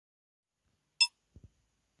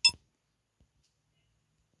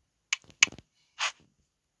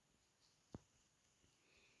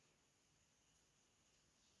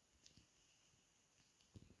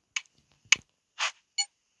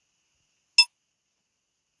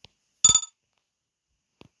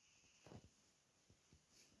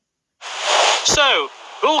So,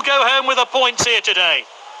 who'll go home with the points here today?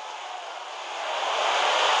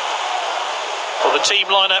 Well, the team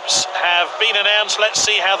lineups have been announced. Let's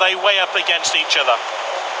see how they weigh up against each other.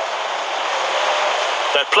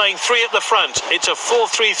 They're playing three at the front. It's a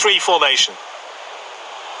 4-3-3 formation.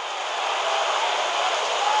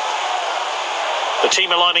 The team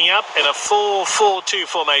are lining up in a 4-4-2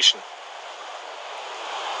 formation.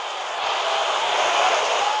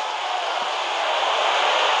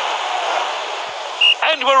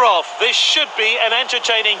 And we're off. This should be an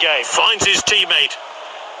entertaining game. Finds his teammate.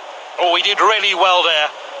 Oh, he did really well there.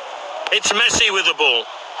 It's Messi with the ball.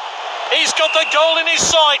 He's got the goal in his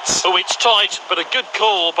sights. Oh, it's tight, but a good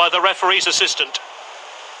call by the referee's assistant.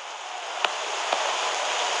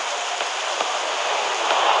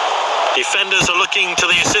 Defenders are looking to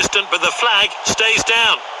the assistant, but the flag stays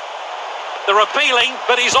down. They're appealing,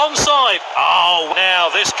 but he's onside. Oh, now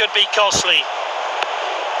this could be costly.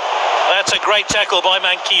 That's a great tackle by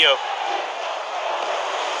Manquillo.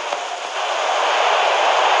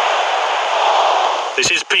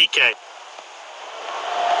 This is Piqué.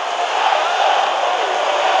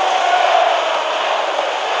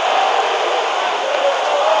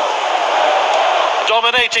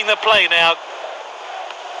 Dominating the play now.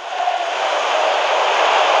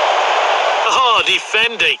 Oh,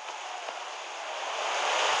 defending.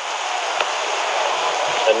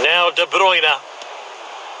 And now De Bruyne.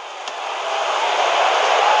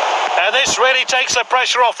 And this really takes the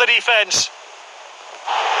pressure off the defence.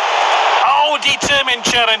 Oh, determined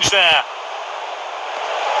challenge there.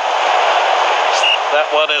 That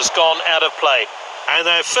one has gone out of play. And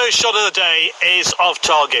their first shot of the day is off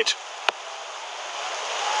target.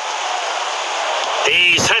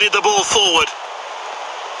 He's headed the ball forward.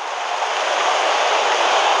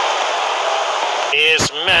 Here's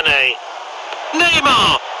Mane.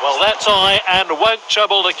 Neymar! Well, that's high and won't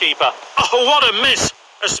trouble the keeper. Oh, what a miss,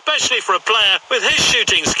 especially for a player with his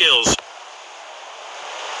shooting skills.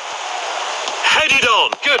 Headed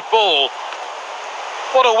on. Good ball.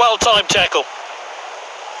 What a well-timed tackle.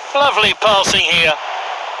 Lovely passing here.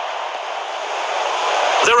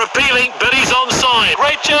 They're appealing, but he's onside.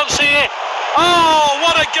 Great chance here. Oh,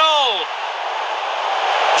 what a goal!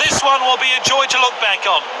 This one will be a joy to look back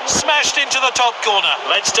on. Smashed into the top corner.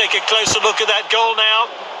 Let's take a closer look at that goal now.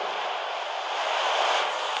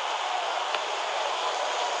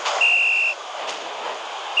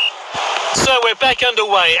 So we're back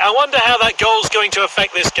underway. I wonder how that goal's going to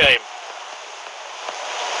affect this game.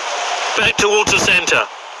 Back towards the centre.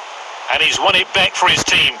 And he's won it back for his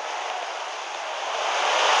team.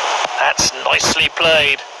 That's nicely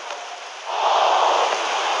played.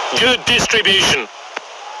 Good distribution.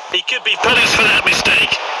 He could be punished for that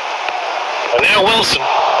mistake. And now Wilson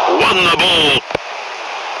won the ball.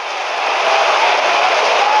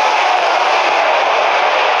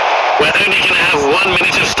 We're only going to have 1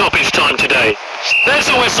 minute of stoppage time today. There's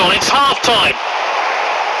a whistle, it's half time.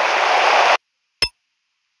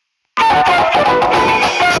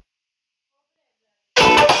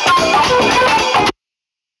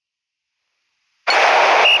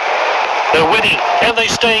 They're winning. Can they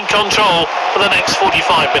stay in control for the next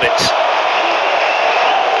 45 minutes?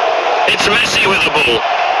 It's Messi with the ball.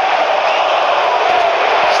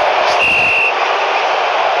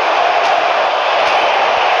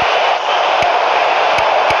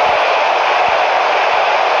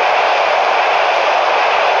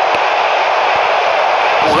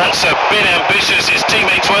 Well, that's a bit ambitious. His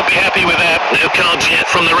teammates won't be happy with that. No cards yet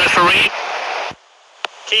from the referee.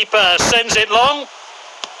 Keeper sends it long.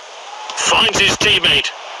 Finds his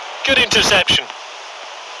teammate. Good interception.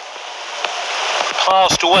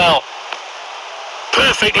 Passed well.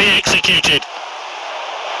 Perfectly executed.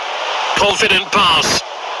 Confident pass.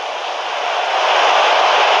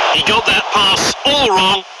 He got that pass all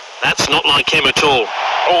wrong. That's not like him at all.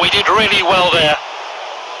 Oh, he did really well there.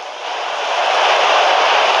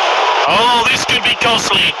 Oh, this could be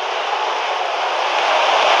costly.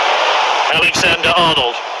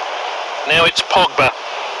 Alexander-Arnold. Now it's Pogba.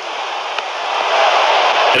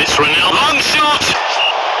 And it's Ronaldo. Long shot!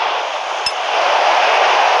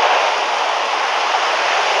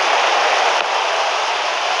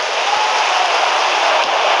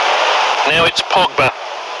 Now it's Pogba.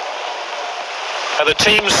 And the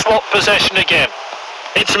team swap possession again.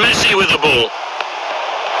 It's Messi with the ball.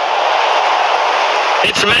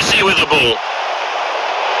 It's Messi with the ball.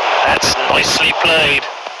 That's nicely played.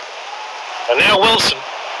 And now Wilson.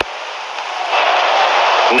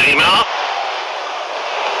 Neymar.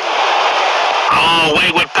 Oh,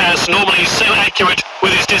 wayward pass, normally so accurate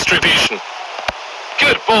with his distribution.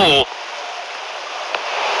 Good ball.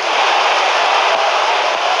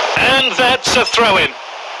 And that's a throw-in.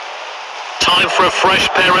 Time for a fresh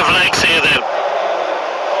pair of legs here then.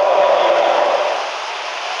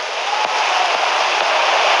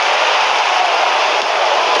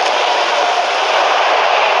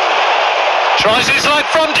 Tries his luck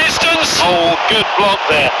from distance. Oh, good block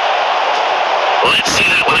there. Let's see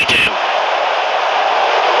that one again.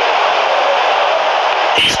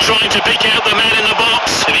 He's trying to pick out the man in the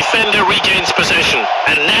box. The defender regains possession.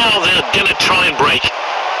 And now they're going to try and break.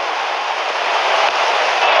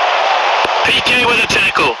 PK with a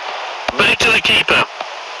tackle. Back to the keeper.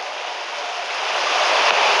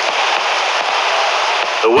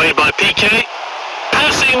 Away by PK.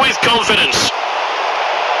 Passing with confidence.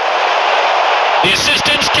 The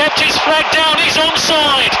assistant's kept his flag down. He's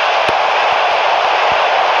onside.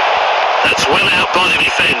 That's well out by the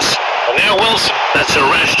defence. And now Wilson. That's a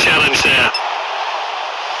rash challenge there.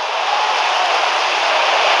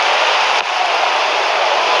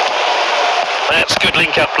 That's good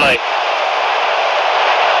link-up play.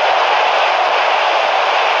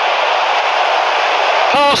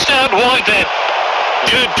 Passed out wide then.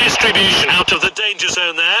 Good distribution out of the danger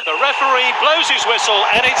zone there. The referee blows his whistle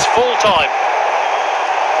and it's full time.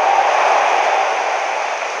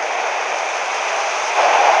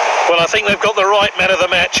 Well, I think they've got the right man of the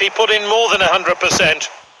match. He put in more than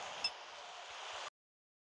 100%.